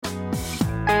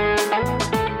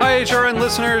HRN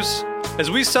listeners.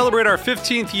 As we celebrate our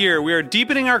 15th year, we are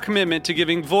deepening our commitment to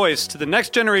giving voice to the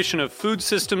next generation of food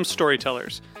systems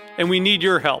storytellers, and we need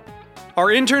your help. Our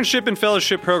internship and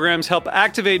fellowship programs help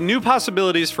activate new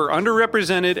possibilities for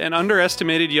underrepresented and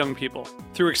underestimated young people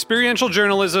through experiential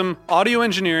journalism, audio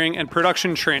engineering, and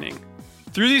production training.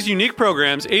 Through these unique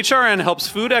programs, HRN helps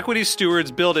food equity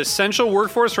stewards build essential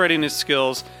workforce readiness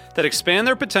skills that expand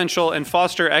their potential and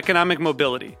foster economic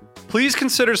mobility. Please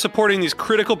consider supporting these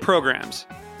critical programs.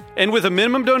 And with a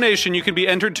minimum donation, you can be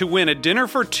entered to win a dinner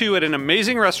for two at an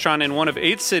amazing restaurant in one of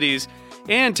 8 cities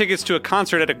and tickets to a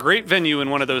concert at a great venue in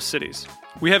one of those cities.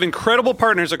 We have incredible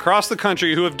partners across the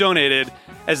country who have donated,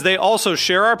 as they also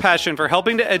share our passion for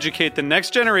helping to educate the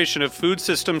next generation of food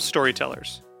systems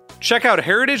storytellers. Check out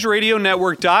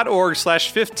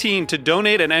heritageradionetwork.org/15 to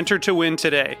donate and enter to win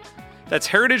today. That's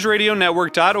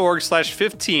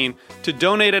heritageradionetwork.org/15 to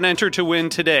donate and enter to win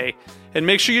today. And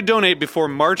make sure you donate before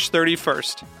March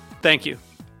 31st. Thank you.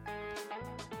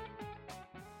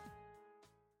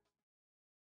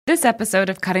 This episode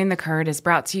of Cutting the Curd is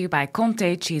brought to you by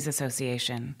Comté Cheese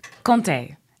Association.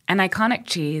 Comté, an iconic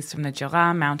cheese from the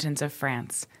Jura Mountains of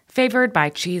France, favored by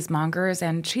cheesemongers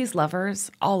and cheese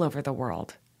lovers all over the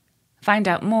world. Find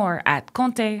out more at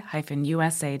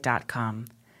comte-usa.com.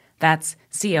 That's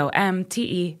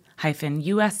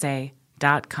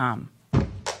COMTE-USA.com.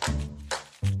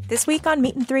 This week on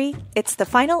Meat and Three, it's the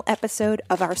final episode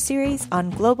of our series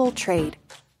on global trade.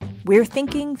 We're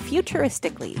thinking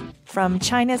futuristically, from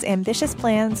China's ambitious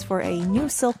plans for a new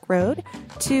Silk Road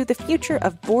to the future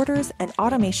of borders and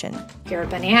automation. If you're a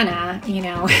banana,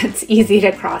 it's easy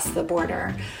to cross the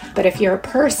border. But if you're a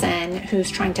person who's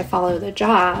trying to follow the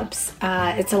jobs,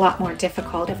 it's a lot more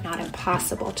difficult, if not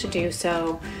impossible, to do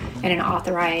so in an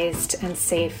authorized and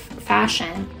safe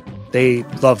fashion. They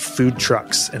love food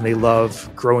trucks and they love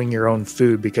growing your own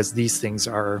food because these things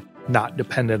are not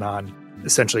dependent on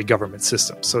essentially government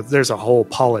systems. So there's a whole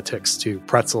politics to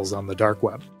pretzels on the dark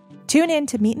web. Tune in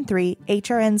to Meat and Three,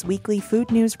 HRN's weekly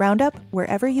food news roundup,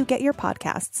 wherever you get your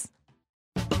podcasts.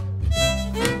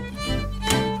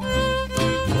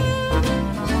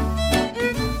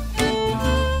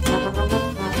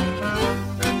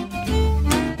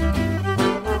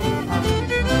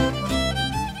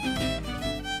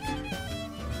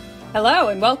 Hello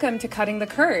and welcome to Cutting the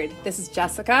Curd. This is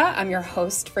Jessica. I'm your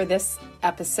host for this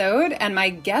episode, and my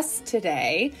guest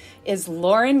today is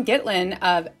Lauren Gitlin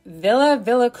of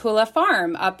Villekulla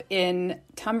Farm up in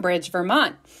Tunbridge,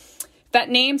 Vermont. That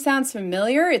name sounds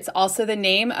familiar. It's also the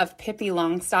name of Pippi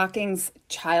Longstocking's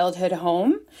childhood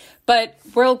home, but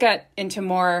we'll get into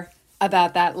more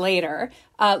about that later.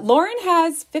 Lauren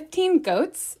has 15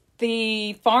 goats.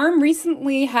 The farm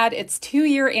recently had its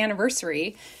 2-year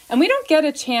anniversary, and we don't get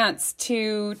a chance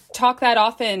to talk that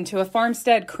often to a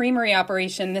farmstead creamery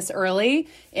operation this early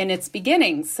in its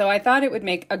beginnings. So I thought it would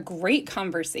make a great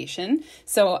conversation.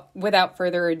 So without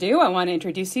further ado, I want to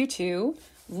introduce you to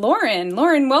Lauren.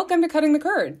 Lauren, welcome to Cutting the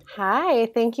Curd. Hi,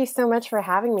 thank you so much for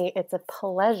having me. It's a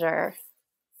pleasure.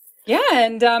 Yeah,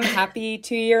 and happy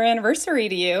 2-year anniversary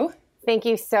to you. Thank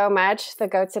you so much. The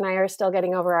goats and I are still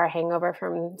getting over our hangover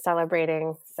from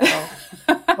celebrating. So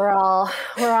we're all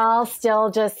still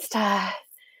just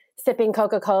sipping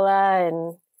Coca-Cola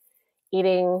and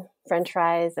eating French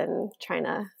fries and trying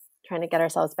to get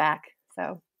ourselves back.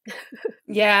 So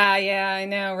yeah, I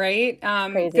know, right?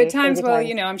 Crazy, good times. crazy Well,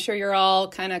 times. I'm sure you're all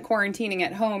kind of quarantining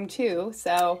at home too.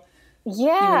 So yeah,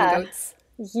 you and the goats.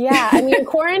 Yeah. I mean,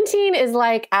 quarantine is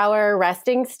like our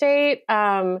resting state.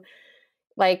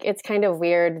 Like, it's kind of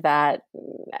weird that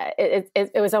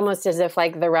it was almost as if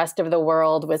like the rest of the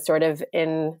world was sort of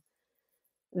in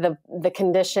the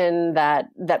condition that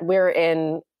we're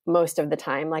in most of the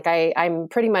time. Like I'm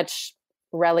pretty much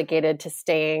relegated to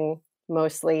staying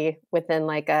mostly within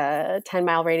like a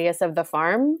 10-mile radius of the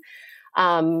farm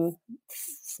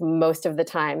most of the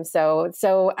time. So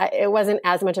it wasn't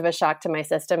as much of a shock to my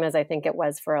system as I think it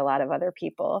was for a lot of other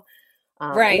people.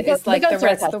 Right. It's like the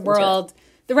rest of the world.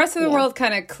 The rest of the world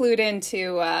kind of clued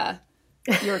into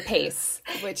your pace,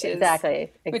 which is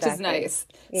which is nice.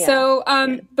 Yeah. So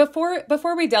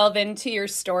before we delve into your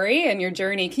story and your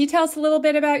journey, can you tell us a little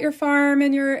bit about your farm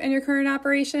and your current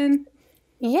operation?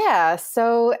 Yeah.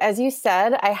 So as you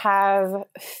said, I have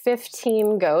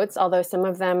 15 goats, although some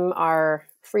of them are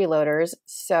freeloaders.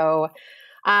 So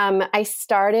I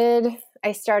started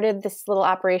this little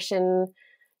operation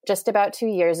just about 2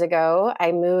 years ago.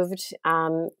 I moved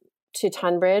to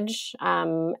Tunbridge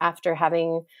after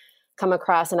having come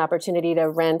across an opportunity to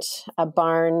rent a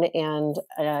barn and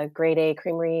a grade A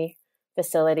creamery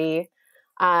facility,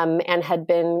 and had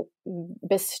been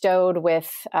bestowed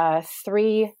with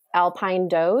 3 alpine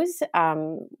does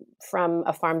from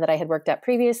a farm that I had worked at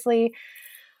previously.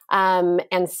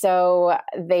 And so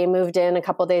they moved in a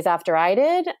couple days after I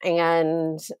did,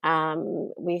 and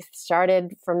we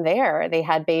started from there. They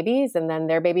had babies, and then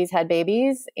their babies had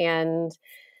babies, and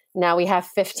now we have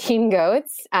 15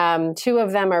 goats. 2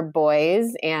 of them are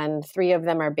boys, and 3 of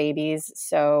them are babies.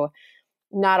 So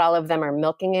not all of them are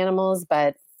milking animals,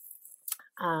 but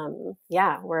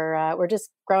we're just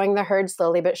growing the herd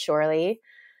slowly but surely.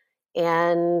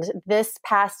 And this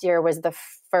past year was the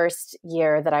first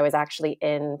year that I was actually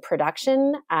in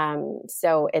production.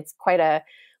 So it's quite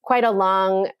a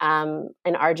long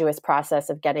and arduous process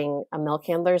of getting a milk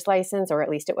handler's license, or at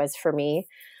least it was for me.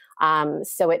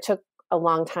 So it took a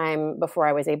long time before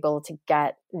I was able to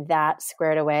get that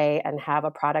squared away and have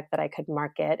a product that I could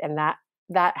market. And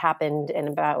that happened in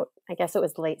about, I guess it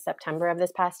was late September of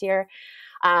this past year.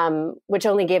 Which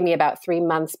only gave me about 3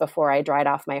 months before I dried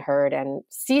off my herd and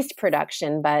ceased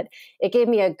production. But it gave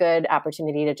me a good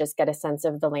opportunity to just get a sense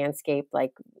of the landscape,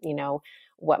 like,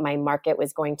 what my market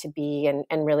was going to be,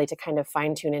 and really to kind of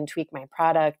fine tune and tweak my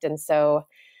product. And so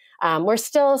we're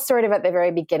still sort of at the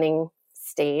very beginning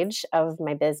stage of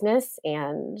my business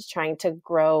and trying to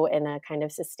grow in a kind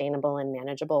of sustainable and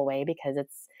manageable way, because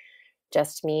it's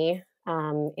just me.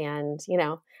 And,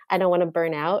 I don't want to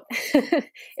burn out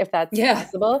if that's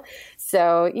possible.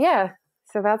 So,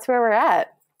 so that's where we're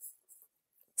at.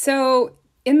 So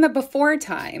in the before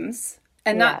times,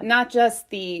 and not just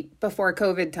the before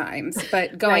COVID times,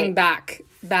 but going back,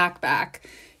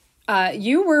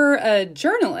 you were a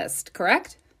journalist,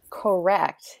 correct?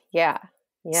 Correct. Yeah.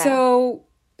 So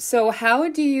how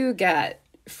do you get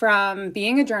from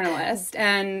being a journalist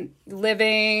and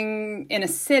living in a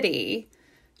city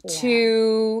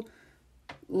to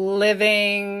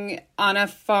living on a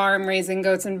farm raising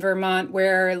goats in Vermont,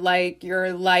 where like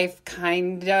your life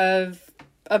kind of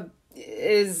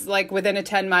is like within a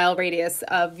 10-mile radius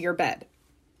of your bed?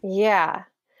 Yeah.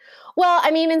 Well,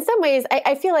 I mean, in some ways,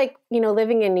 I feel like,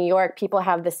 living in New York, people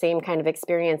have the same kind of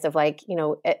experience of like,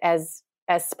 as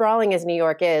sprawling as New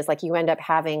York is, like you end up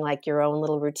having like your own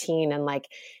little routine and like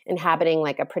inhabiting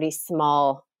like a pretty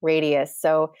small radius.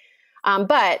 So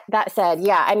but that said,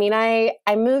 I mean, I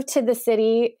moved to the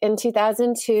city in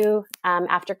 2002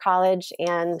 after college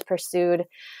and pursued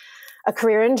a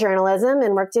career in journalism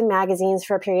and worked in magazines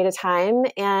for a period of time.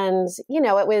 And,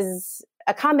 it was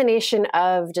a combination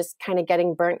of just kind of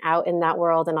getting burnt out in that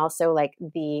world. And also like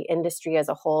the industry as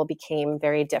a whole became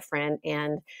very different.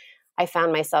 And I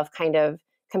found myself kind of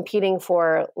competing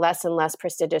for less and less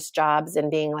prestigious jobs and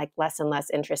being like less and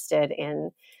less interested in,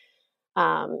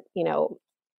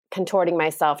 contorting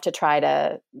myself to try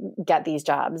to get these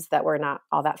jobs that were not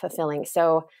all that fulfilling.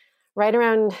 So right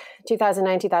around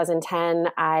 2009, 2010,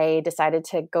 I decided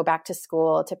to go back to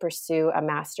school to pursue a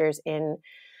master's in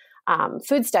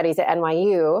food studies at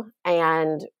NYU.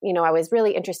 And, I was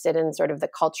really interested in sort of the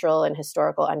cultural and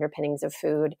historical underpinnings of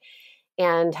food,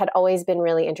 and had always been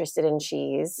really interested in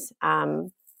cheese.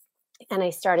 And I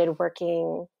started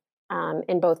working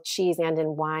in both cheese and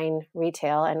in wine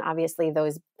retail. And obviously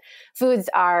those foods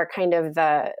are kind of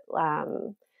the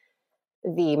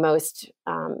most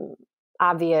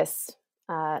obvious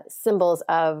symbols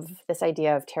of this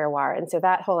idea of terroir. And so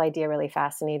that whole idea really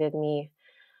fascinated me.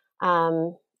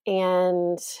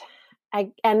 And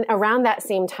around that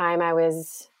same time,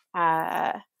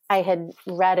 I had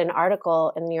read an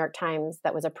article in the New York Times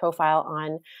that was a profile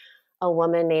on a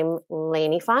woman named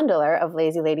Lainey Fondler of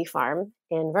Lazy Lady Farm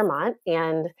in Vermont.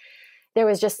 And there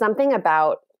was just something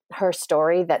about her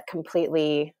story that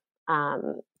completely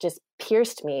just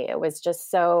pierced me. It was just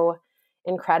so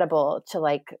incredible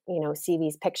to see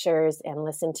these pictures and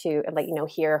listen to,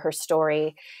 hear her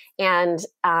story. And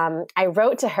I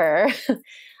wrote to her.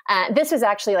 This was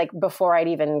actually before I'd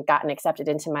even gotten accepted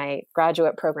into my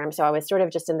graduate program. So I was sort of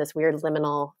just in this weird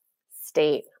liminal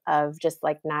state of just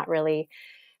not really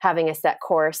having a set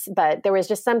course. But there was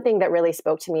just something that really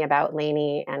spoke to me about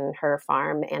Lainey and her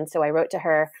farm. And so I wrote to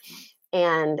her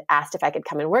and asked if I could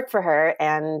come and work for her.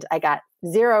 And I got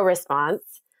zero response.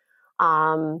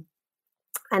 And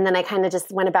then I kind of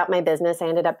just went about my business. I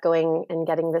ended up going and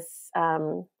getting this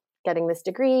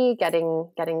degree,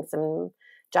 getting some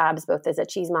jobs both as a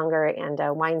cheesemonger and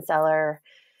a wine cellar.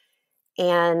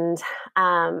 And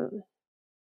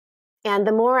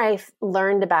the more I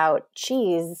learned about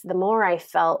cheese, the more I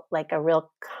felt like a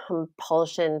real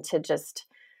compulsion to just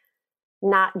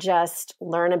not just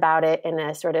learn about it in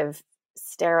a sort of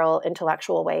sterile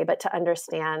intellectual way, but to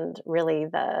understand really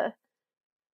the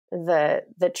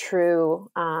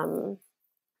true,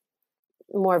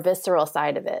 more visceral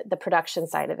side of it, the production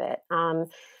side of it.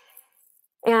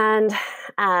 And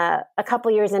a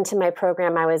couple years into my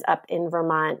program, I was up in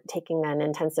Vermont taking an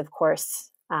intensive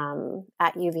course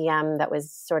at UVM that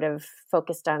was sort of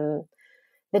focused on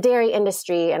the dairy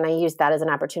industry. And I used that as an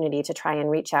opportunity to try and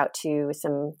reach out to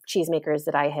some cheesemakers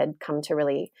that I had come to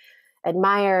really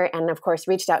admire. And of course,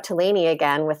 reached out to Lainey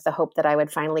again with the hope that I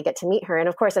would finally get to meet her. And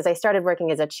of course, as I started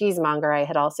working as a cheesemonger, I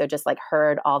had also just like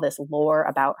heard all this lore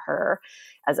about her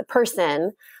as a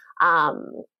person.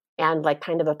 And like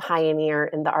kind of a pioneer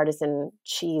in the artisan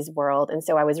cheese world. And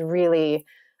so I was really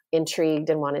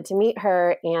intrigued and wanted to meet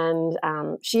her. And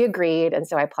she agreed. And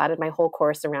so I plotted my whole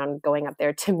course around going up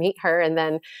there to meet her. And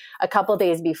then a couple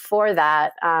days before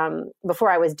that, before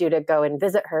I was due to go and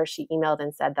visit her, she emailed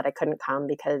and said that I couldn't come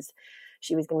because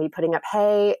she was going to be putting up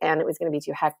hay and it was going to be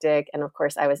too hectic. And of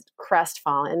course I was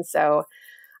crestfallen. So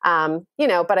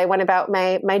but I went about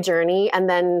my journey, and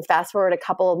then fast forward a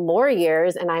couple more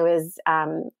years, and I was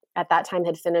at that time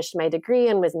had finished my degree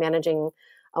and was managing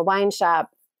a wine shop,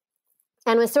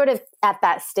 and was sort of at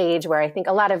that stage where I think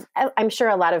I'm sure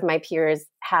a lot of my peers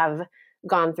have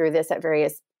gone through this at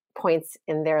various points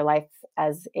in their life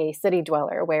as a city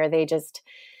dweller, where they just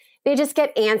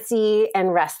get antsy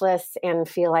and restless and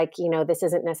feel like, this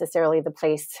isn't necessarily the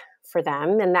place for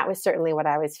them. And that was certainly what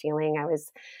I was feeling. I was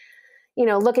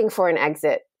looking for an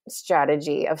exit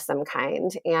strategy of some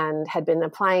kind, and had been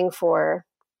applying for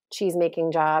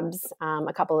cheesemaking jobs,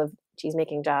 a couple of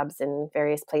cheesemaking jobs in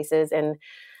various places. And,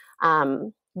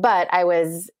 but I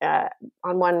was,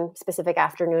 on one specific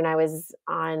afternoon, I was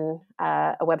on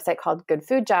a website called Good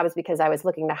Food Jobs because I was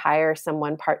looking to hire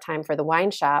someone part-time for the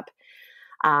wine shop.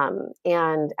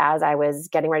 And as I was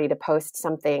getting ready to post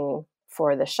something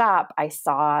for the shop, I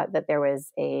saw that there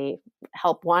was a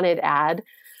help wanted ad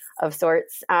of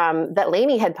sorts that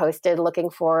Lainey had posted looking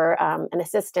for an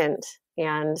assistant.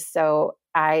 And so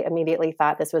I immediately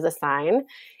thought this was a sign.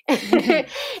 And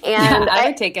I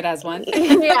would take it as one.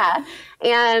 Yeah.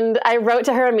 And I wrote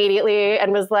to her immediately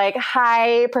and was like,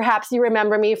 hi, perhaps you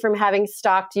remember me from having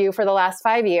stalked you for the last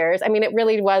 5 years. I mean, it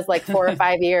really was like 4 or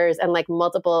 5 years and like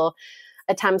multiple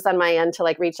attempts on my end to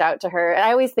like reach out to her. And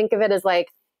I always think of it as like,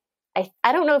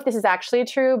 I don't know if this is actually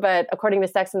true, but according to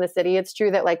Sex and the City, it's true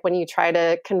that like when you try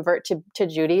to convert to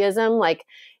Judaism, like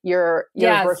you're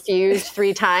yes. refused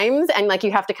 3 times, and like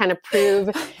you have to kind of prove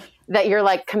that you're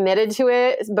like committed to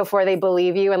it before they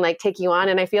believe you and like take you on.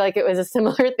 And I feel like it was a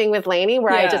similar thing with Lainey,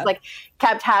 where I just like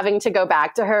kept having to go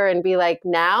back to her and be like,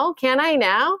 now, can I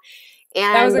now?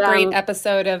 And that was a great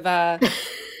episode of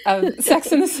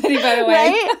Sex and the City, by the way.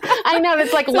 Right? I know,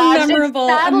 it's like lodged,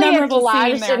 it's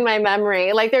lodged in my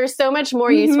memory. Like there's so much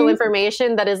more useful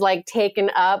information that is like taken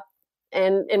up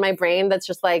in my brain that's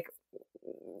just like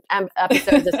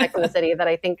episodes of Sex and the City that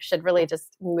I think should really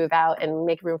just move out and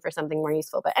make room for something more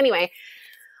useful. But anyway,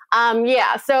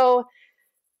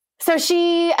 So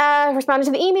she responded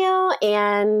to the email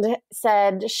and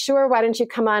said, sure, why don't you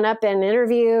come on up and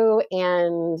interview?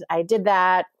 And I did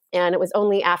that. And it was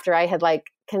only after I had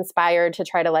like conspired to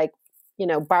try to like,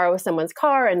 borrow someone's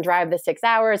car and drive the 6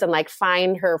 hours and like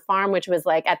find her farm, which was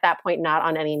like at that point not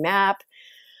on any map.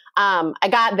 I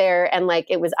got there and like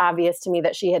it was obvious to me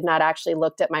that she had not actually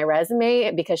looked at my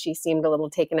resume, because she seemed a little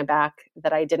taken aback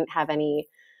that I didn't have any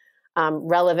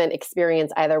relevant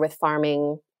experience either with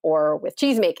farming or with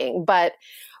cheesemaking. But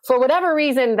for whatever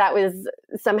reason, that was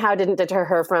somehow didn't deter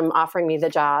her from offering me the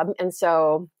job. And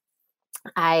so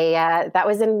that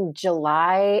was in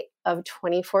July of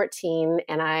 2014.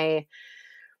 And I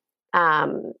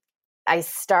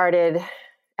started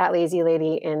at Lazy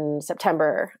Lady in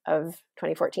September of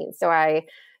 2014. So I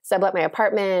sublet my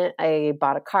apartment, I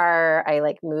bought a car, I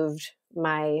like moved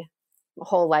my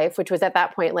whole life, which was at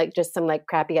that point, like just some like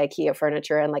crappy IKEA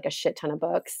furniture and like a shit ton of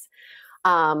books.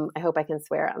 I hope I can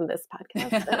swear on this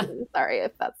podcast. I'm sorry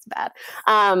if that's bad.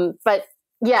 But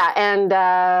yeah. And,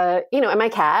 and my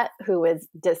cat, who was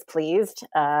displeased,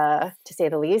 to say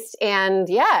the least. And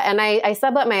yeah. And I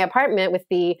sublet my apartment with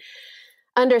the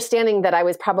understanding that I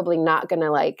was probably not going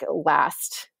to like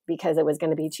last, because it was going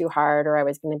to be too hard, or I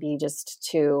was going to be just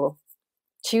too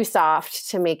soft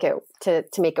to make it, to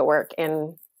make it work.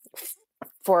 And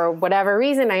for whatever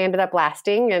reason, I ended up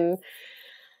lasting, and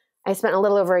I spent a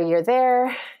little over a year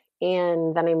there.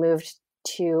 And then I moved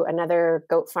to another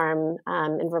goat farm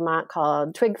in Vermont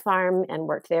called Twig Farm, and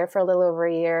worked there for a little over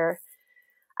a year.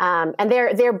 And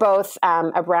they're both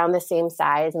around the same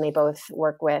size, and they both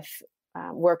worked with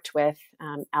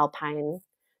alpine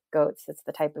goats. That's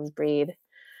the type of breed.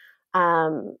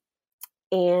 And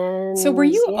so were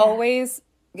you always,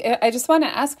 I just want to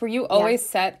ask, were you always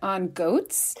set on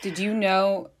goats? Did you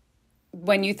know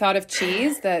when you thought of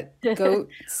cheese, that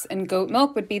goats and goat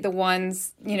milk would be the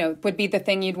ones, would be the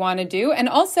thing you'd want to do. And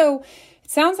also,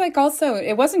 it sounds like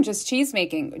it wasn't just cheese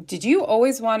making. Did you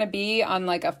always want to be on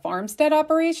like a farmstead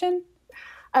operation?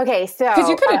 Okay, so because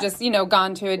you could have just,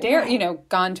 gone to a dairy,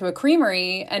 gone to a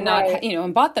creamery and not,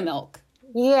 and bought the milk.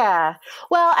 Yeah.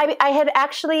 Well, I had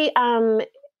actually,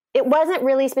 it wasn't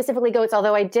really specifically goats,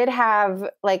 although I did have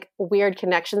like weird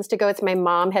connections to goats. My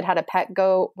mom had a pet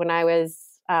goat when I was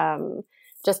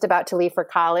just about to leave for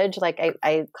college. Like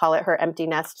I call it her empty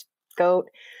nest goat.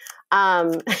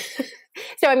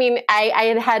 So, I mean,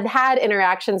 I had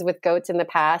interactions with goats in the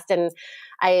past, and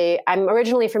I'm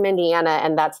originally from Indiana,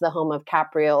 and that's the home of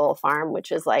Capriole Farm,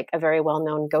 which is like a very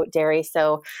well-known goat dairy.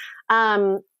 So,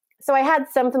 so I had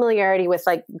some familiarity with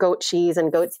like goat cheese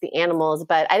and goats, the animals,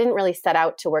 but I didn't really set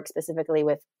out to work specifically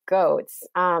with goats.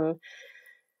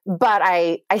 But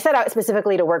I set out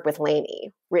specifically to work with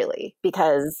Lainey, really,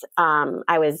 because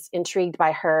I was intrigued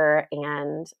by her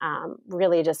and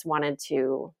really just wanted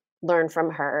to learn from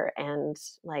her and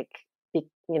like,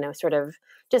 sort of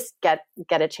just get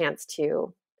a chance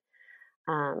to,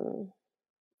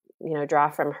 draw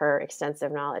from her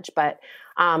extensive knowledge. But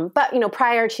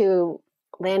prior to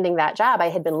landing that job, I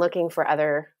had been looking for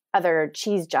other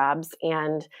cheese jobs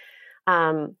and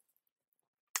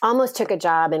almost took a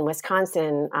job in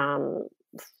Wisconsin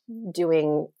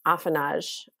doing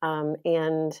affinage.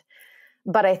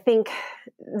 But I think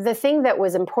the thing that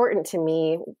was important to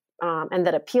me and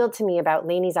that appealed to me about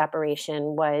Lainey's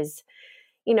operation was,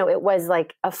 it was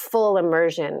like a full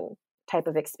immersion type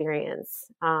of experience.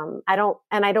 I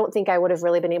don't think I would have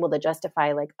really been able to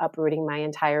justify like uprooting my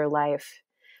entire life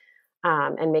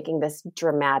and making this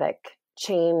dramatic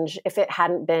change if it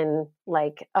hadn't been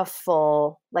like a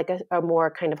full, like a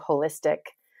more kind of holistic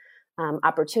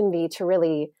opportunity to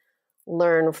really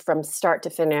learn from start to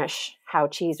finish how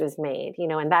cheese was made,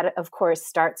 and that of course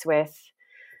starts with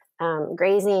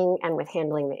grazing and with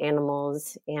handling the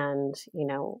animals and,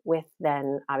 with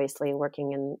then obviously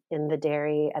working in the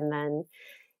dairy and then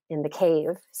in the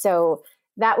cave. So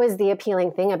that was the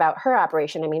appealing thing about her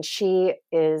operation. I mean, she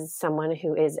is someone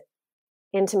who is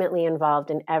intimately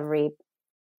involved at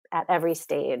every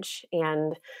stage.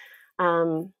 And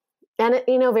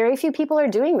very few people are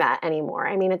doing that anymore.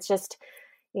 I mean, it's just,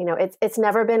 it's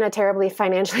never been a terribly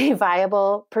financially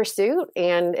viable pursuit,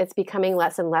 and it's becoming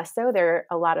less and less so. There are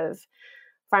a lot of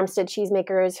farmstead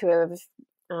cheesemakers who have,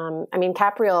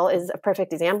 Capriole is a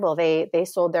perfect example. They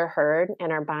sold their herd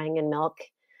and are buying in milk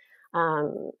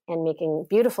and making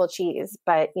beautiful cheese.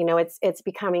 But, it's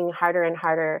becoming harder and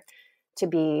harder to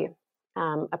be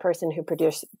a person who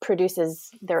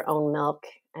produces their own milk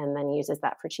and then uses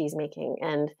that for cheese making.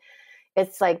 And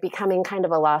it's like becoming kind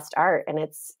of a lost art. And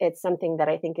it's something that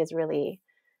I think is really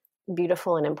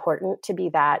beautiful and important to be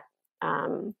that,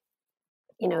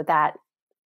 that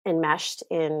enmeshed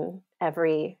in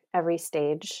every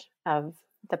stage of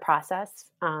the process.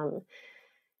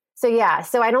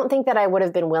 So I don't think that I would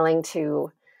have been willing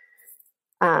to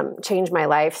change my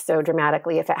life so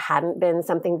dramatically if it hadn't been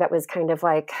something that was kind of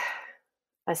like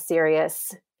a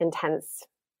serious, intense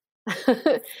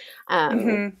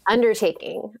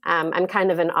undertaking. I'm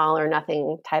kind of an all or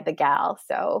nothing type of gal.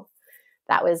 So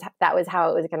that was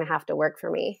how it was going to have to work for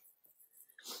me.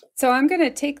 So I'm going to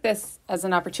take this as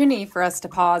an opportunity for us to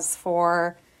pause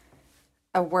for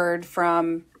a word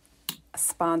from a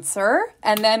sponsor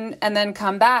and then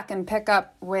come back and pick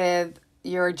up with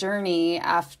your journey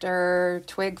after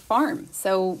Twig Farm.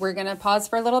 So we're going to pause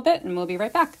for a little bit and we'll be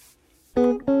right back.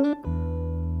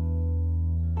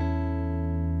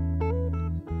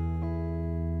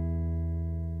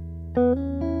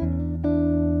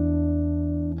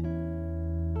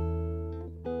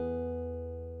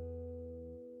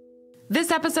 This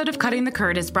episode of Cutting the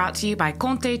Curd is brought to you by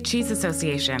Comté Cheese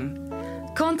Association.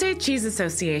 Comté Cheese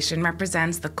Association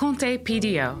represents the Comté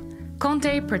PDO,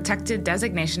 Comté Protected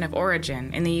Designation of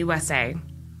Origin in the USA.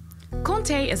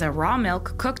 Comté is a raw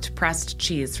milk cooked pressed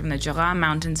cheese from the Jura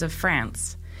Mountains of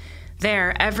France.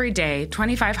 There, every day,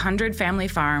 2,500 family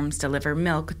farms deliver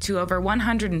milk to over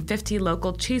 150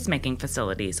 local cheesemaking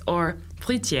facilities, or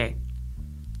fruitiers.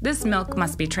 This milk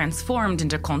must be transformed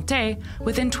into Comté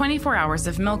within 24 hours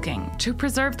of milking to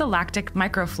preserve the lactic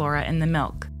microflora in the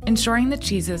milk, ensuring the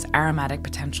cheese's aromatic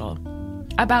potential.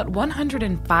 About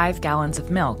 105 gallons of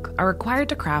milk are required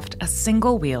to craft a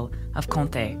single wheel of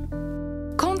Comté.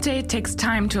 Comté takes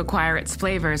time to acquire its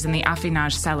flavors in the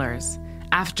affinage cellars.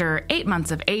 After 8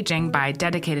 months of aging by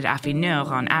dedicated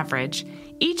affineurs on average,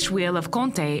 each wheel of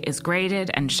Comté is graded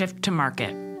and shipped to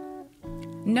market.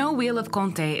 No wheel of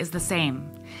Comté is the same.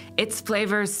 Its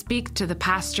flavors speak to the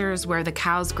pastures where the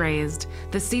cows grazed,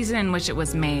 the season in which it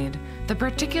was made, the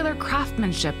particular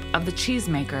craftsmanship of the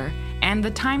cheesemaker, and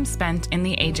the time spent in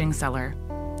the aging cellar.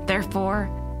 Therefore,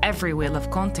 every wheel of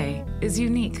Comté is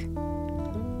unique.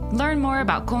 Learn more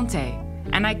about Comté,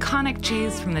 an iconic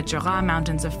cheese from the Jura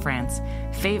Mountains of France,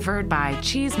 favored by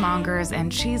cheesemongers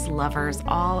and cheese lovers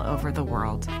all over the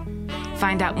world.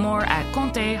 Find out more at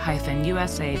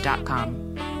comte-usa.com.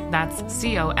 That's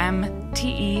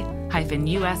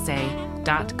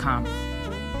COMTE-USA.com.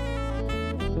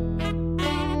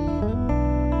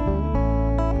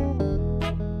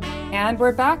 And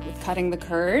we're back with Cutting the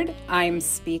Curd. I'm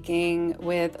speaking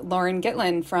with Lauren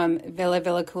Gitlin from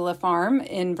Villekulla Farm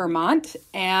in Vermont.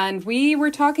 And we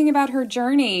were talking about her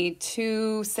journey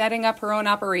to setting up her own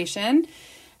operation.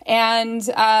 And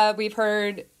we've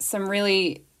heard some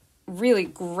really, really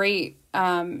great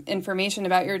information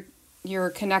about your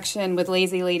connection with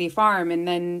Lazy Lady Farm. And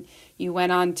then you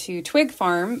went on to Twig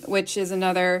Farm, which is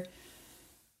another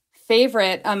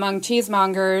favorite among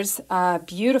cheesemongers,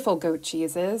 beautiful goat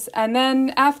cheeses. And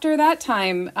then after that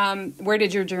time, where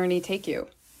did your journey take you?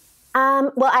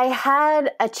 Well, I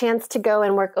had a chance to go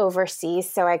and work overseas.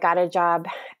 So I got a job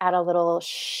at a little,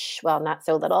 not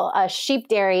so little, a sheep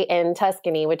dairy in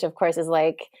Tuscany, which of course is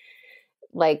like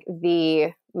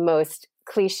the most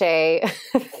cliche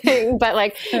thing, but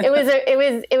like it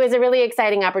was a really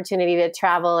exciting opportunity to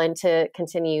travel and to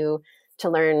continue to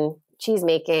learn cheese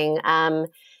making.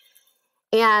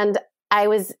 And I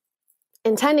was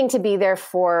intending to be there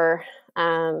for,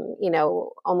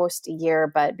 almost a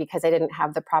year, but because I didn't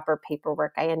have the proper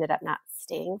paperwork, I ended up not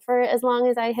staying for as long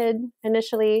as I had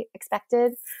initially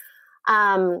expected.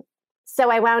 So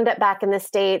I wound up back in the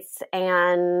States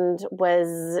and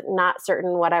was not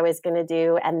certain what I was going to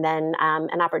do. And then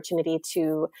an opportunity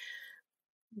to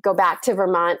go back to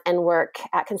Vermont and work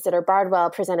at Consider Bardwell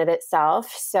presented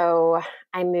itself. So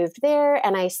I moved there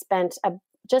and I spent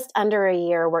just under a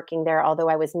year working there, although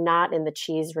I was not in the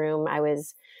cheese room. I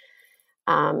was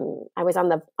on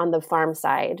the farm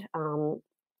side.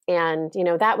 And,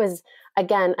 that was,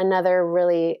 again, another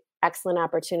really excellent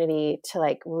opportunity to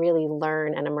like really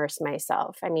learn and immerse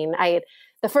myself. I mean,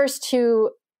 the first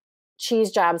two cheese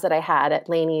jobs that I had at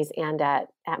Laney's and at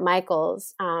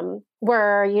Michael's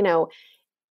were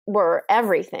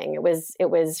everything. It was,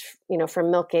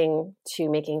 from milking to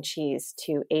making cheese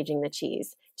to aging the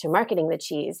cheese to marketing the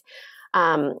cheese.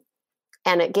 And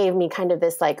it gave me kind of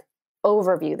this like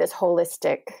overview, this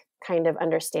holistic kind of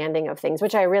understanding of things,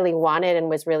 which I really wanted and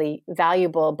was really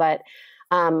valuable. But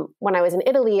when I was in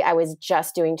Italy, I was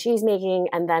just doing cheese making.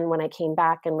 And then when I came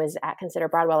back and was at Consider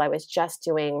Bardwell, I was just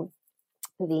doing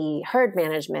the herd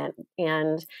management.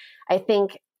 And I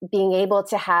think being able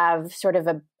to have sort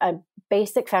of a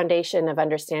basic foundation of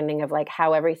understanding of like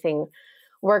how everything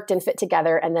worked and fit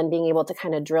together, and then being able to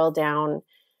kind of drill down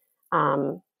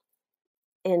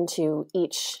into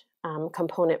each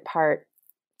component part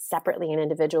separately and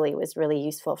individually was really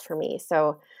useful for me.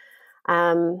 So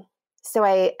I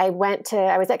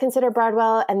was at Consider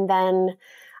Bardwell, and then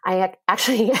I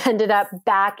actually ended up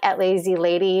back at Lazy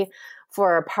Lady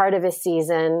for a part of a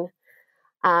season,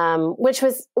 which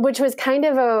was kind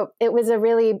of a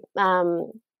really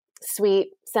sweet,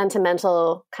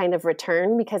 sentimental kind of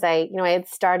return, because I had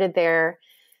started there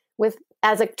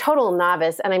as a total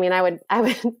novice. And I mean, I would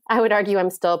argue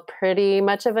I'm still pretty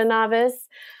much of a novice.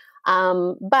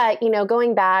 But,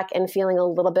 going back and feeling a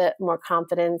little bit more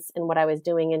confidence in what I was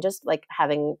doing, and just like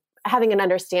having an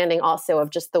understanding also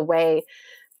of just the way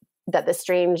that the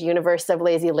strange universe of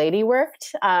Lazy Lady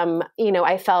worked.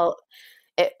 I felt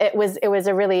it was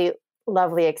a really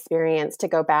lovely experience to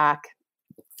go back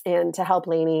and to help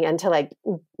Lainey and to like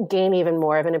gain even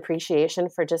more of an appreciation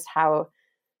for just how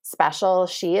special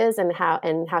she is and how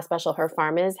special her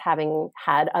farm is, having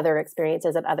had other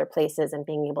experiences at other places and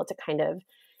being able to kind of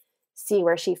see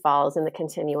where she falls in the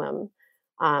continuum.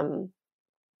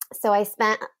 So I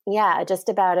spent, just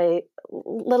about a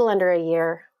little under a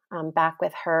year back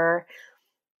with her.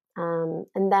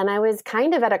 And then I was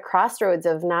kind of at a crossroads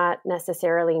of not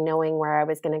necessarily knowing where I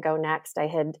was going to go next. I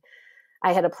had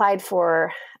applied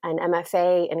for an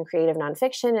MFA in creative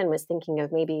nonfiction and was thinking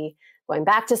of maybe going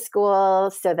back to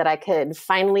school so that I could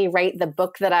finally write the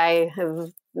book that I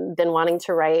have been wanting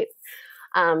to write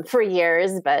for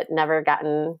years, but never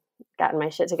gotten my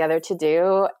shit together to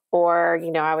do. Or,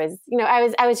 I was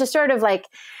just sort of like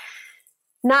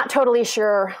not totally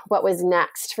sure what was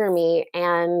next for me.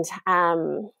 And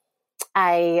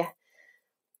I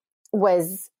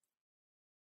was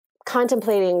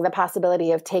contemplating the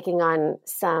possibility of taking on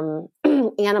some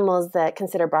animals that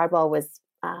Consider Bardwell was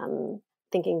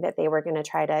thinking that they were going to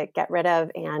try to get rid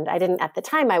of. And I didn't, at the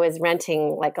time, I was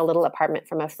renting like a little apartment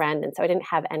from a friend. And so I didn't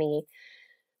have any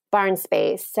barn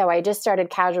space. So I just started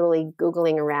casually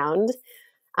Googling around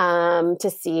to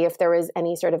see if there was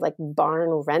any sort of like barn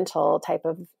rental type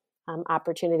of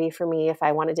opportunity for me if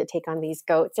I wanted to take on these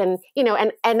goats. And,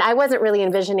 and I wasn't really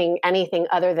envisioning anything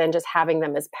other than just having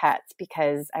them as pets,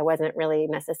 because I wasn't really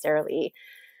necessarily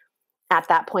at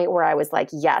that point where I was like,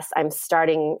 yes, I'm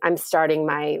starting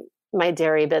my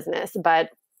dairy business. But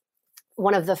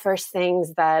one of the first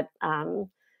things that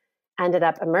ended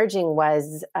up emerging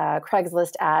was a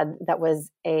Craigslist ad that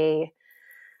was a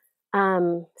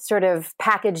sort of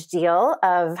package deal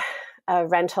of a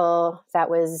rental that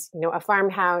was, a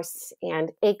farmhouse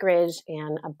and acreage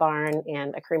and a barn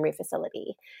and a creamery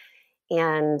facility.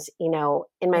 And, in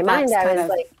my mind, I was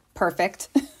like, perfect.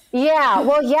 Yeah.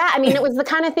 Well, yeah. I mean, it was the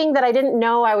kind of thing that I didn't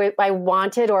know I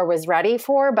wanted or was ready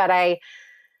for, but I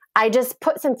just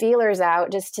put some feelers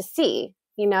out just to see,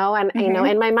 and,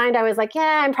 in my mind, I was like,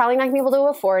 yeah, I'm probably not gonna be able to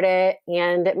afford it.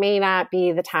 And it may not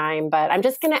be the time, but I'm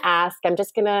just going to ask. I'm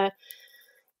just going to,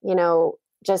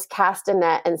 just cast a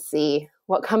net and see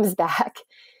what comes back.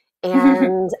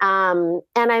 And, and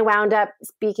I wound up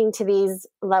speaking to these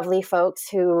lovely folks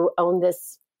who own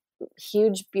this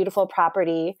huge, beautiful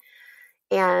property.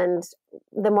 And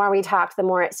the more we talked, the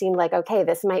more it seemed like, okay,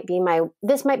 this might be my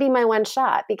one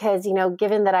shot, because,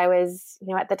 given that I was,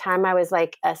 at the time I was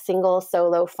like a single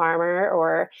solo farmer,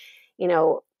 or,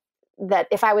 that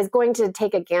if I was going to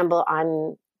take a gamble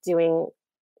on doing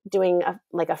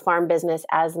a farm business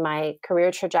as my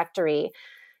career trajectory,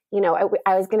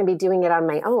 I was going to be doing it on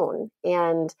my own.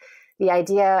 And the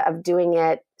idea of doing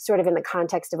it sort of in the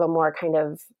context of a more kind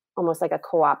of almost like a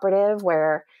cooperative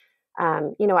where,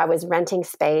 I was renting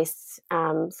space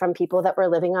from people that were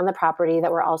living on the property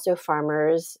that were also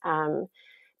farmers,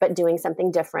 but doing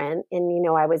something different. And,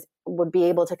 I would be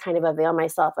able to kind of avail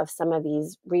myself of some of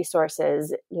these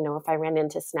resources, if I ran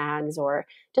into snags, or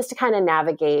just to kind of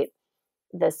navigate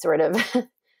this sort of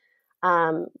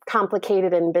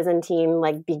complicated and Byzantine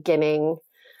like beginning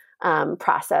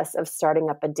process of starting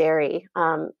up a dairy.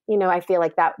 I feel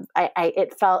like that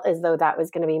it felt as though that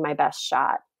was going to be my best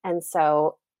shot. And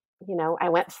so, I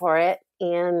went for it.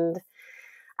 And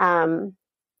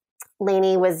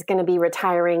Lainey was going to be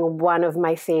retiring one of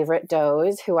my favorite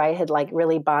does, who I had like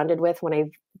really bonded with when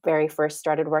I very first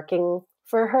started working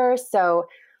for her. So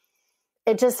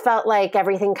it just felt like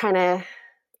everything kind of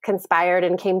conspired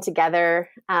and came together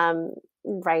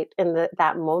right in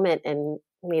that moment, and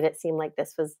made it seem like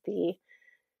this was the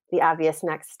obvious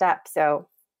next step. So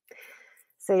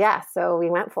we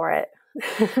went for it.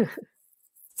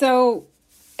 So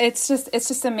it's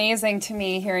just amazing to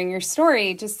me hearing your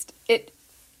story. Just it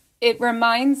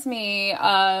reminds me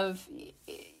of,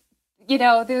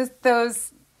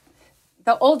 those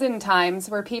the olden times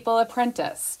where people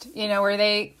apprenticed, where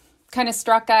they kind of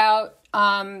struck out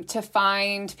to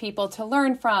find people to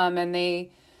learn from, and they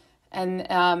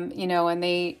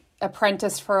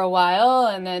apprenticed for a while,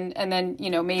 and then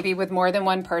maybe with more than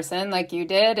one person like you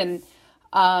did, and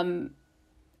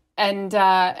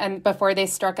before they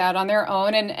struck out on their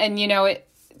own, and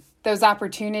those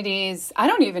opportunities, I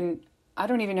don't even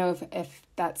know if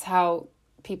that's how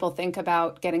people think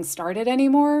about getting started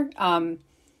anymore.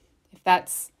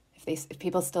 If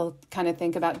people still kind of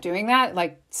think about doing that,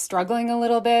 like struggling a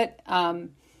little bit,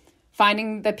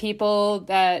 finding the people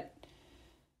that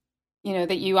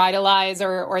that you idolize,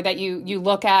 or that you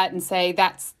look at and say,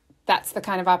 that's the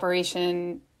kind of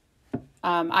operation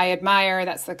I admire.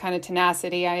 That's the kind of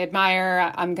tenacity I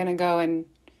admire. I'm going to go and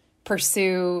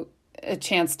pursue a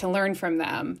chance to learn from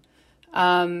them.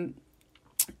 And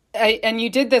you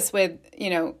did this with,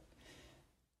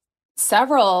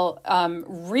 several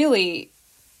really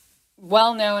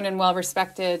well-known and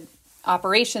well-respected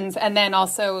operations. And then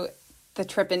also the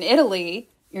trip in Italy,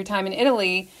 your time in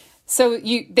Italy. So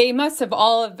they must have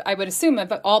I would assume,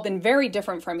 have all been very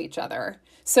different from each other.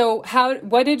 So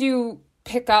what did you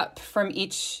pick up from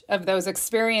each of those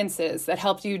experiences that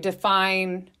helped you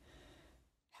define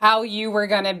how you were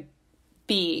going to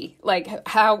be, like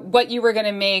what you were going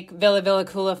to make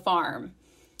Villekulla Farm?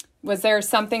 Was there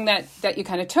something that you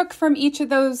kind of took from each of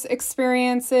those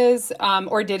experiences,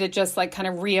 or did it just like kind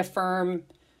of reaffirm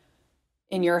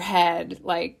in your head,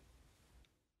 like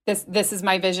this is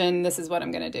my vision, this is what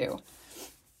I'm going to do?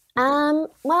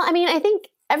 Well, I mean, I think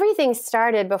everything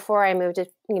started before I moved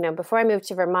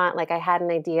to Vermont. Like I had an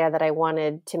idea that I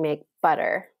wanted to make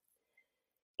butter.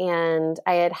 And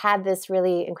I had this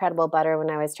really incredible butter when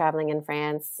I was traveling in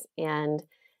France, and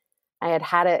I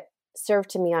had it served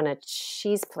to me on a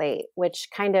cheese plate, which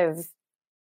kind of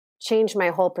changed my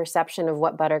whole perception of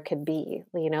what butter could be,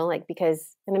 like,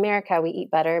 because in America we eat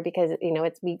butter because,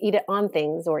 we eat it on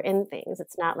things or in things.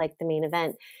 It's not like the main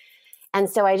event. And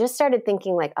so I just started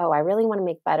thinking like, oh, I really want to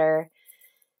make butter.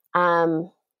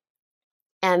 And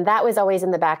that was always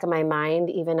in the back of my mind,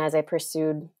 even as I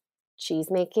pursued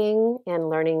cheese making and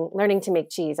learning to make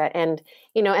cheese. And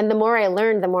the more I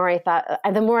learned, the more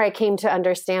I came to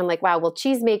understand like, wow, well,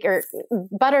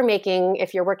 butter making,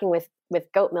 if you're working with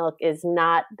goat milk, is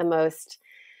not the most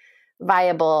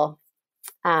viable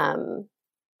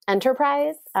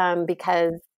enterprise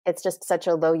because it's just such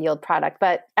a low yield product.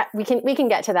 But we can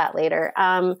get to that later.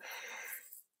 I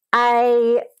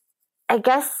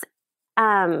guess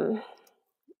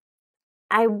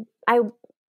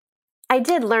I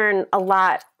did learn a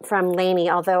lot from Lainey,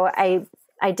 although I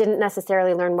didn't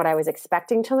necessarily learn what I was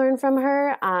expecting to learn from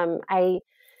her.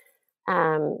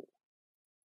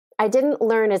 I didn't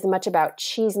learn as much about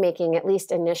cheese making, at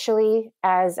least initially,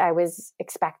 as I was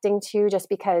expecting to, just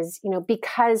because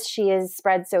she is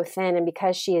spread so thin and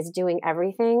because she is doing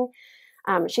everything.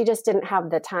 She just didn't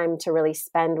have the time to really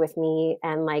spend with me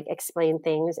and like explain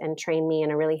things and train me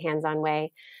in a really hands-on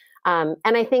way. And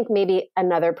I think maybe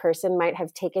another person might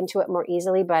have taken to it more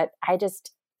easily, but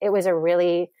it was a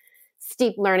really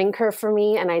steep learning curve for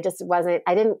me. And I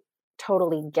didn't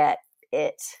totally get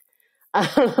it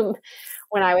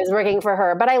when I was working for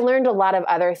her, but I learned a lot of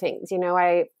other things.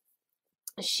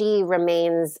 She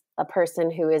remains a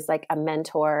person who is like a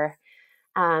mentor,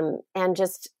 and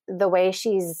just the way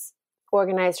she's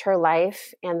organized her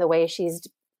life and the way she's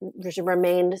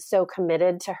remained so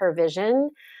committed to her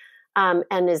vision,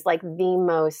 and is like the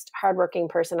most hardworking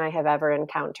person I have ever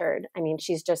encountered. I mean,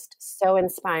 she's just so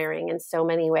inspiring in so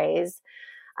many ways.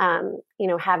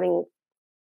 Having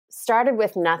started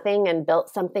with nothing and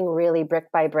built something really brick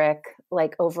by brick,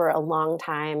 like over a long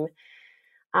time.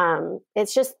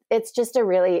 It's just a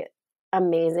really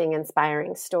amazing,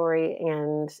 inspiring story.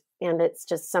 And it's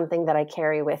just something that I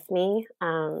carry with me.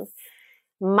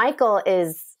 Michael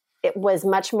was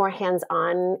much more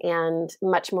hands-on and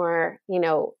much more,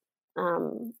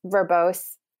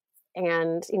 verbose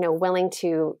and, willing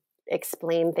to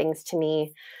explain things to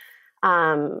me,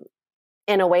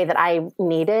 in a way that I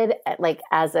needed, like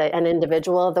as an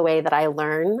individual, the way that I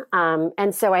learn.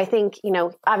 And so I think,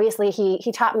 obviously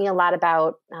he taught me a lot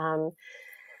about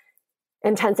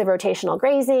intensive rotational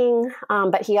grazing,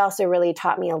 but he also really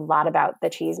taught me a lot about the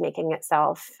cheese making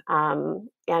itself, and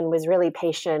was really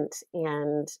patient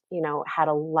and, had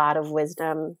a lot of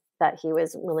wisdom that he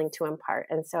was willing to impart.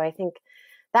 And so I think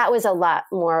that was a lot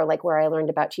more like where I learned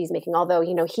about cheese making, although,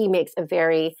 he makes a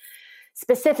very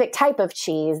specific type of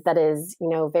cheese that is,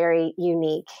 very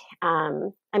unique.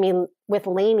 I mean, with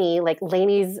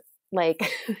Lainey's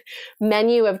like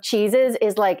menu of cheeses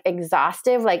is like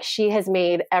exhaustive. Like she has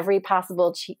made every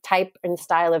possible type and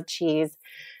style of cheese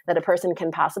that a person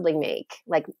can possibly make,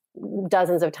 like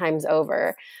dozens of times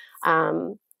over.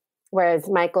 Whereas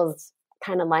Michael's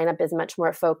kind of lineup is much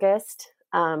more focused.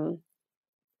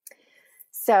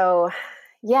 So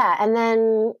yeah. And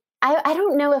then I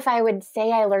don't know if I would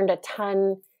say I learned a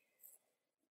ton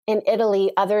in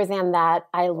Italy, other than that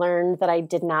I learned that I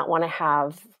did not want to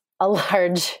have a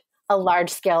large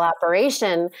scale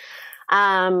operation.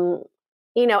 And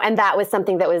that was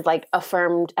something that was like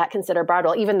affirmed at Consider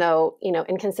Broadwell, even though,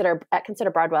 at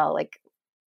Consider Broadwell, like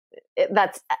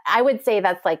I would say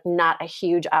that's like not a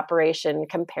huge operation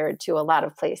compared to a lot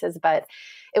of places, but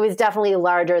it was definitely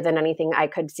larger than anything I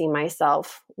could see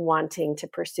myself wanting to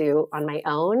pursue on my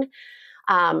own.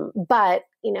 But,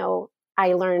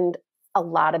 I learned a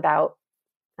lot about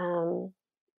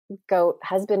goat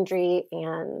husbandry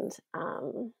and,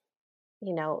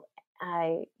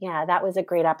 that was a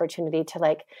great opportunity to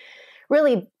like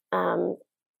really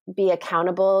be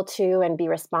accountable to and be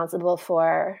responsible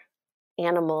for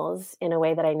animals in a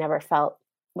way that I never felt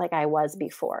like I was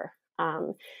before.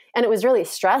 And it was really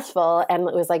stressful, and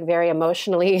it was like very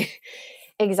emotionally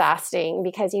exhausting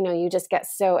because, you just get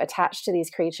so attached to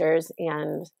these creatures,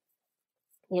 and,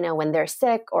 when they're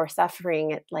sick or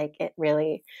suffering, it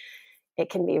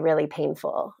can be really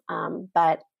painful.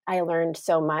 But I learned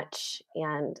so much,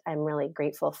 and I'm really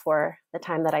grateful for the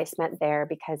time that I spent there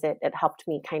because it helped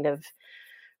me kind of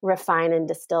refine and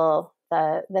distill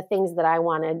the things that I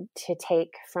wanted to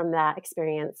take from that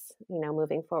experience,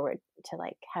 moving forward to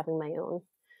like having my own.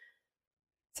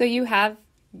 So you have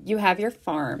your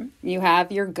farm, you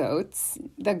have your goats,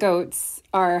 the goats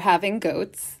are having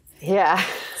goats. Yeah.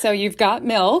 So you've got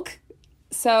milk.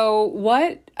 So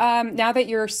what, now that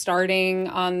you're starting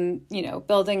on,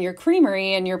 building your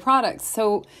creamery and your products,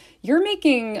 so you're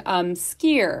making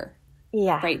skyr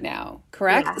right now,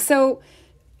 correct? Yeah. So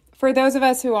For those of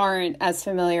us who aren't as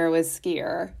familiar with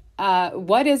skyr,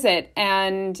 what is it,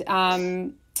 and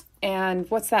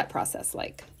what's that process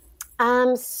like?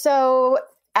 So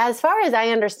as far as I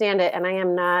understand it, and I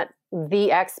am not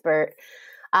the expert,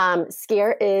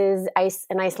 skyr is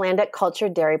an Icelandic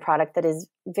cultured dairy product that is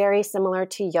very similar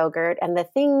to yogurt. And the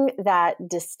thing that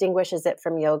distinguishes it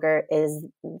from yogurt is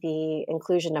the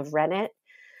inclusion of rennet,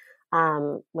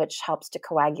 which helps to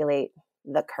coagulate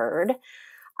the curd.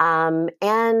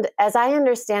 And as I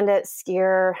understand it,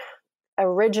 skyr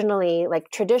originally,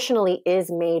 traditionally, is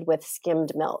made with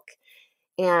skimmed milk.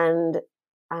 And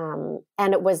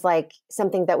it was like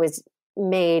something that was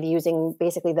made using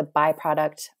basically the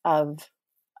byproduct of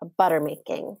butter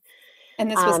making.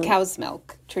 And this was cow's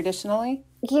milk traditionally?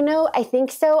 I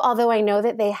think so, although I know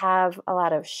that they have a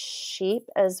lot of sheep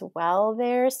as well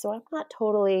there. So I'm not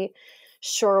totally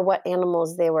sure what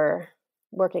animals they were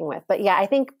working with. But yeah, I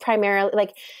think primarily,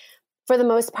 for the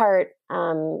most part,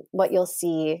 what you'll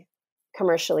see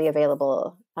commercially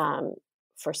available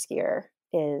for skyr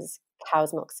is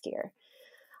cow's milk skyr.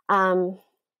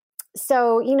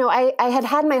 So, I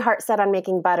had my heart set on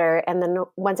making butter. And then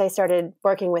once I started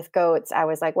working with goats, I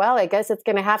was like, well, I guess it's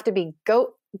going to have to be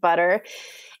goat butter.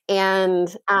 And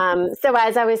so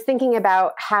as I was thinking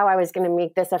about how I was going to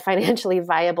make this a financially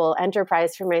viable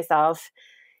enterprise for myself,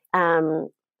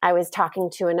 I was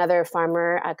talking to another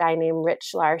farmer, a guy named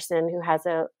Rich Larson, who has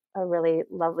a really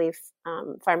lovely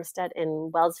farmstead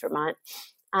in Wells, Vermont.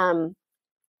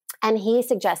 And he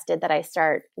suggested that I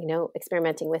start,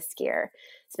 experimenting with skyr,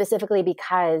 specifically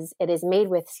because it is made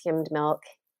with skimmed milk.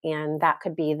 And that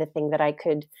could be the thing that I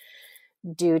could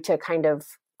do to kind of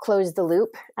close the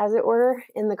loop, as it were,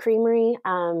 in the creamery,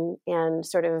 and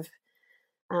sort of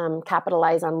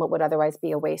capitalize on what would otherwise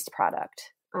be a waste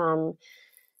product.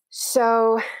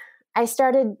 So I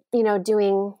started,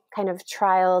 doing kind of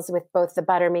trials with both the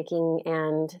butter making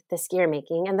and the skyr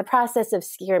making. And the process of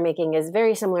skyr making is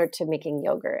very similar to making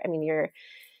yogurt. I mean, you're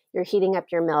heating up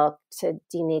your milk to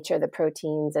denature the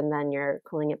proteins, and then you're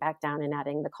cooling it back down and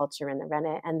adding the culture and the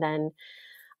rennet. And then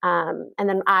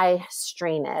I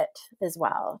strain it as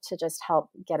well to just help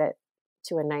get it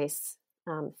to a nice,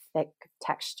 thick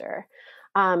texture.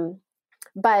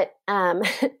 But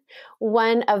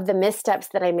one of the missteps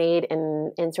that I made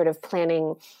in sort of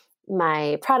planning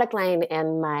my product line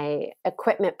and my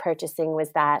equipment purchasing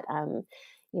was that,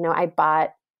 I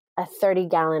bought a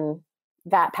 30-gallon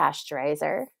vat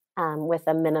pasteurizer with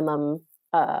a minimum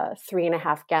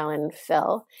 3.5 gallon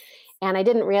fill. And I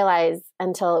didn't realize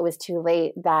until it was too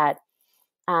late that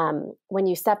when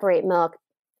you separate milk,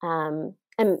 and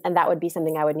that would be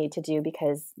something I would need to do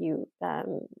because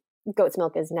goat's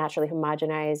milk is naturally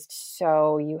homogenized,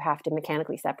 so you have to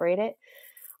mechanically separate it.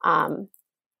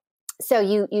 So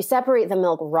you separate the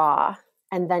milk raw,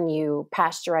 and then you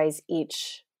pasteurize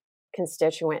each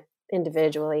constituent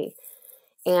individually.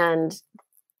 And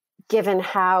given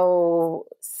how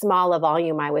small a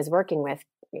volume I was working with,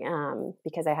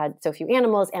 because I had so few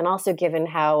animals, and also given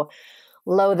how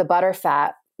low the butter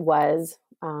fat was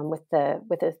with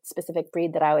a specific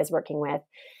breed that I was working with,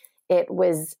 it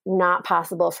was not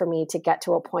possible for me to get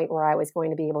to a point where I was going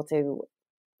to be able to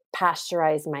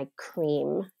pasteurize my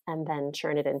cream and then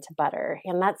churn it into butter.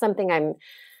 And that's something I'm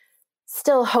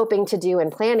still hoping to do and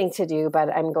planning to do, but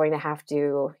I'm going to have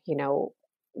to,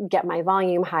 get my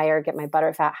volume higher, get my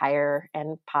butter fat higher,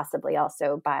 and possibly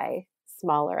also buy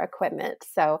smaller equipment.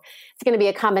 So it's going to be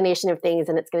a combination of things,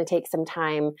 and it's going to take some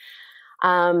time.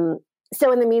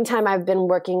 So in the meantime, I've been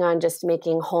working on just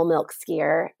making whole milk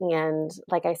skyr. And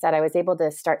like I said, I was able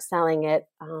to start selling it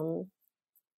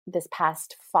this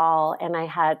past fall. And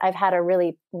I've had a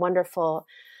really wonderful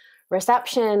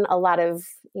reception, a lot of,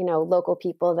 local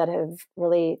people that have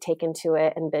really taken to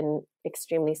it and been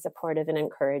extremely supportive and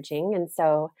encouraging. And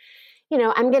so,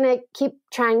 I'm going to keep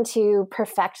trying to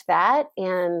perfect that,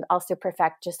 and also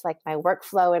perfect just like my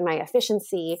workflow and my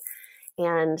efficiency,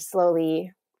 and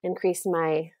slowly increase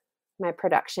my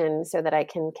production so that I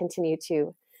can continue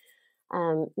to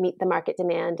meet the market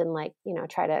demand and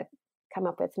try to come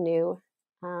up with new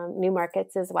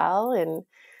markets as well,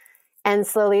 and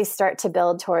slowly start to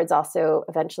build towards also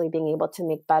eventually being able to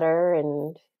make butter,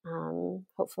 and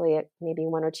hopefully maybe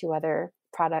one or two other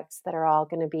products that are all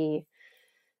going to be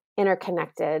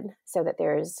interconnected so that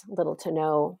there's little to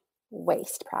no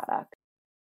waste product.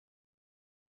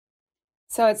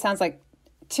 So it sounds like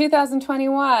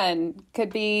 2021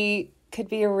 could be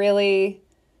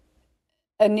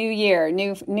a new year,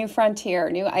 new frontier,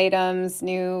 new items,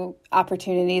 new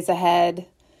opportunities ahead.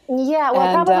 Yeah, well,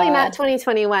 And, probably not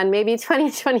 2021, maybe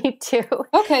 2022.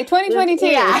 Okay, 2022.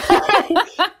 Yeah.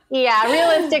 Yeah,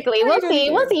 realistically. We'll see.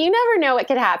 2022. We'll see. You never know what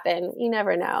could happen. You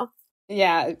never know.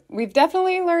 Yeah, we've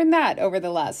definitely learned that over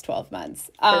the last 12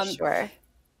 months. For sure.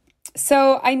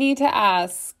 So I need to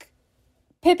ask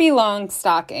Pippi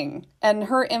Longstocking and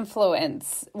her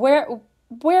influence. Where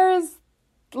is,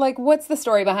 like, what's the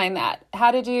story behind that?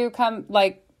 How did you come,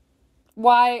 like,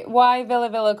 why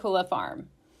Villekulla Farm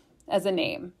as a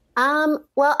name?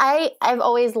 Well, I've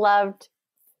always loved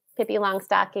Pippi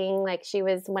Longstocking. Like, she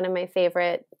was one of my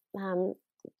favorite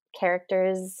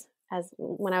characters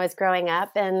when I was growing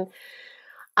up. And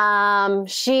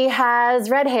she has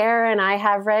red hair and I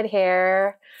have red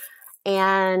hair.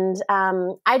 And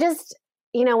I just,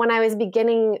 when I was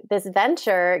beginning this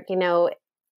venture,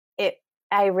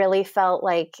 I really felt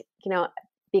like,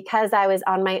 because I was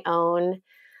on my own,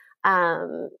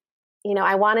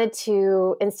 I wanted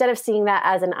to, instead of seeing that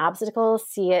as an obstacle,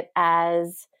 see it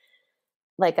as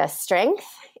like a strength.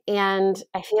 And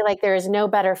I feel like there is no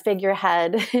better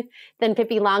figurehead than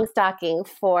Pippi Longstocking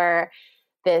for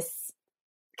this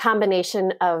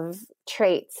combination of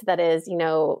traits that is,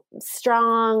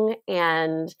 strong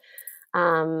and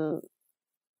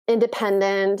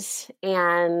independent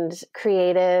and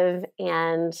creative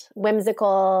and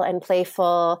whimsical and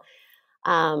playful.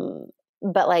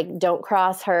 But like, don't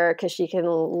cross her because she can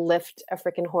lift a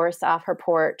freaking horse off her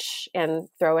porch and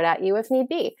throw it at you if need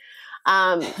be.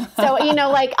 So,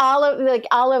 like all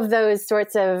of those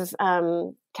sorts of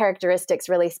characteristics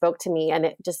really spoke to me, and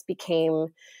it just became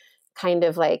kind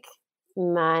of like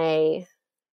my,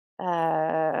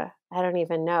 I don't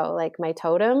even know, like my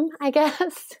totem, I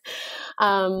guess.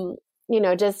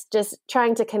 Just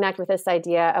trying to connect with this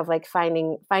idea of like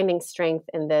finding strength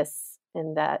in that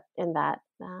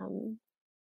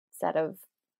set of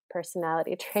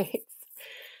personality traits.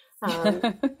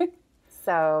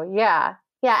 So yeah.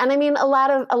 And I mean, a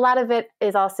lot of it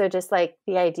is also just like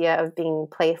the idea of being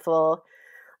playful,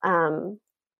 and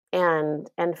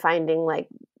finding like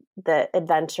the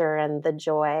adventure and the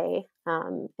joy,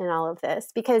 in all of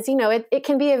this, because, it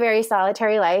can be a very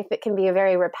solitary life. It can be a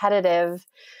very repetitive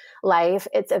life.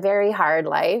 It's a very hard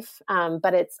life.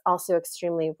 But it's also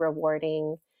extremely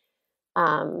rewarding.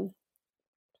 And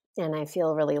I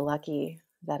feel really lucky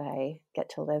that I get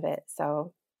to live it.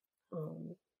 So,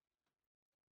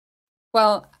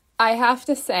 Well, I have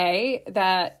to say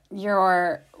that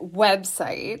your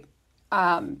website,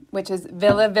 which is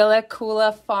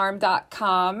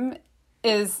villekullafarm.com,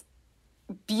 is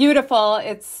beautiful.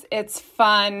 It's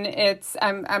fun.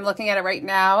 I'm looking at it right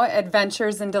now.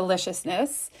 Adventures in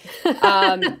deliciousness.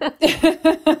 But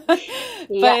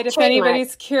if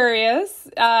anybody's curious,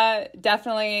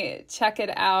 definitely check it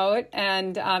out,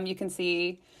 and you can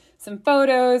see some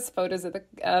photos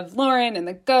of Lauren and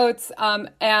the goats.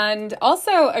 And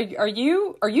also, are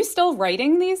you still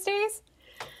writing these days?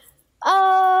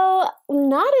 Oh,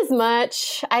 not as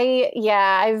much.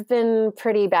 I've been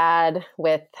pretty bad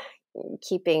with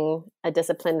keeping a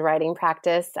disciplined writing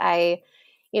practice. I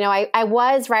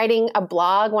was writing a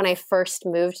blog when I first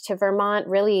moved to Vermont,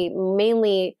 really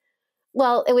mainly,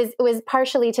 well, it was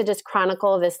partially to just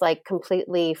chronicle this like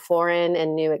completely foreign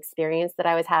and new experience that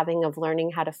I was having of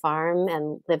learning how to farm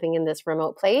and living in this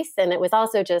remote place. And it was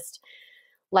also just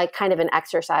like kind of an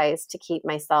exercise to keep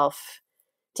my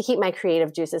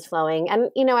creative juices flowing.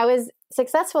 And, I was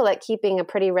successful at keeping a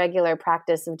pretty regular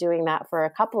practice of doing that for a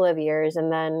couple of years. And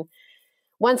then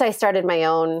once I started my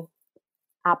own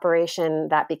operation,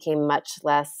 that became much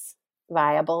less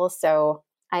viable. So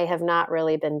I have not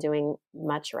really been doing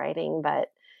much writing,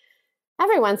 but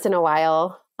every once in a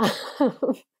while, I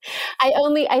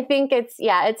think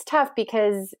it's tough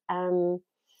because,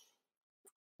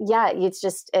 it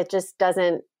just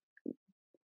doesn't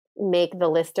make the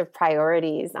list of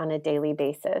priorities on a daily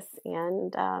basis.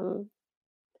 And,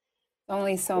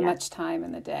 only so much time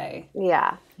in the day.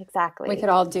 Yeah, exactly. We could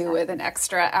all do with an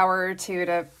extra hour or two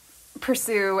to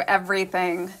pursue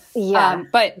everything. Yeah.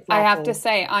 But exactly. I have to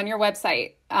say, on your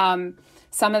website,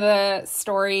 some of the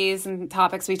stories and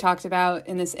topics we talked about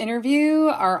in this interview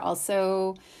are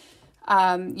also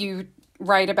you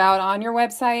write about on your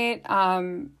website.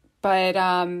 But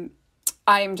I'm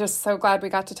just so glad we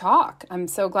got to talk. I'm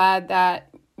so glad that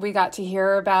we got to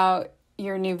hear about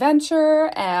your new venture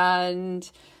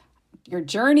and your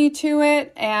journey to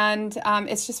it. And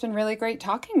it's just been really great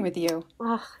talking with you.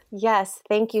 Oh, yes.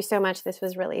 Thank you so much. This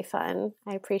was really fun.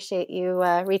 I appreciate you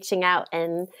reaching out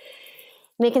and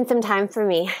making some time for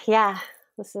me. Yeah,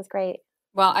 this is great.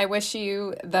 Well, I wish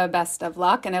you the best of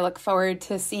luck, and I look forward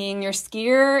to seeing your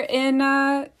skier in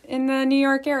the New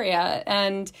York area.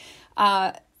 And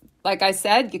like I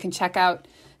said, you can check out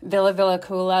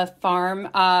Villekulla Farm,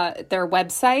 their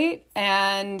website,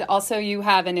 and also you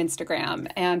have an Instagram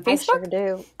and Facebook. I sure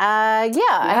do. I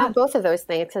have both of those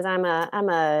things because I'm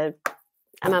a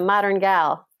modern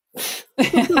gal.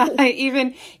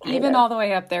 even all the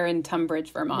way up there in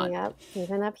Tunbridge, Vermont. Yep,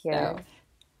 even up here. So,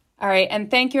 all right, and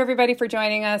thank you everybody for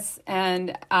joining us,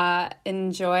 and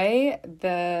enjoy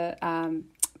the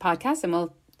podcast, and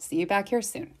we'll see you back here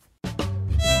soon.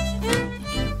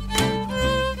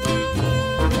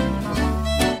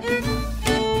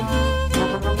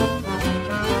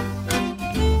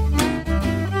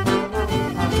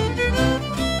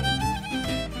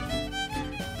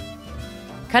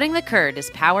 Cutting the Curd is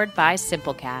powered by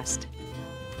Simplecast.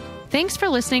 Thanks for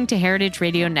listening to Heritage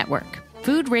Radio Network,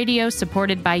 food radio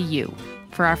supported by you.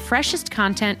 For our freshest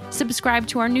content, subscribe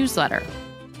to our newsletter.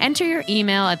 Enter your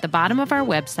email at the bottom of our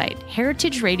website,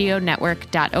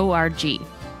 heritageradionetwork.org.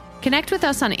 Connect with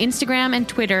us on Instagram and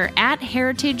Twitter at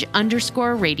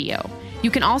heritage_radio.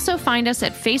 You can also find us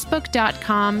at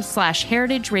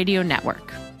facebook.com/Heritage Radio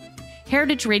Network.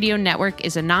 Heritage Radio Network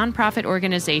is a nonprofit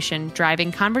organization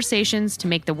driving conversations to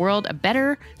make the world a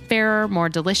better, fairer, more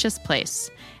delicious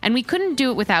place. And we couldn't do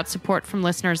it without support from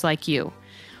listeners like you.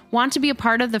 Want to be a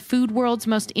part of the food world's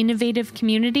most innovative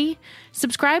community?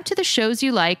 Subscribe to the shows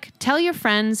you like, tell your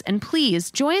friends, and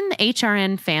please join the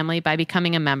HRN family by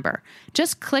becoming a member.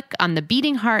 Just click on the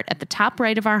beating heart at the top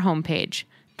right of our homepage.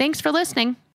 Thanks for listening.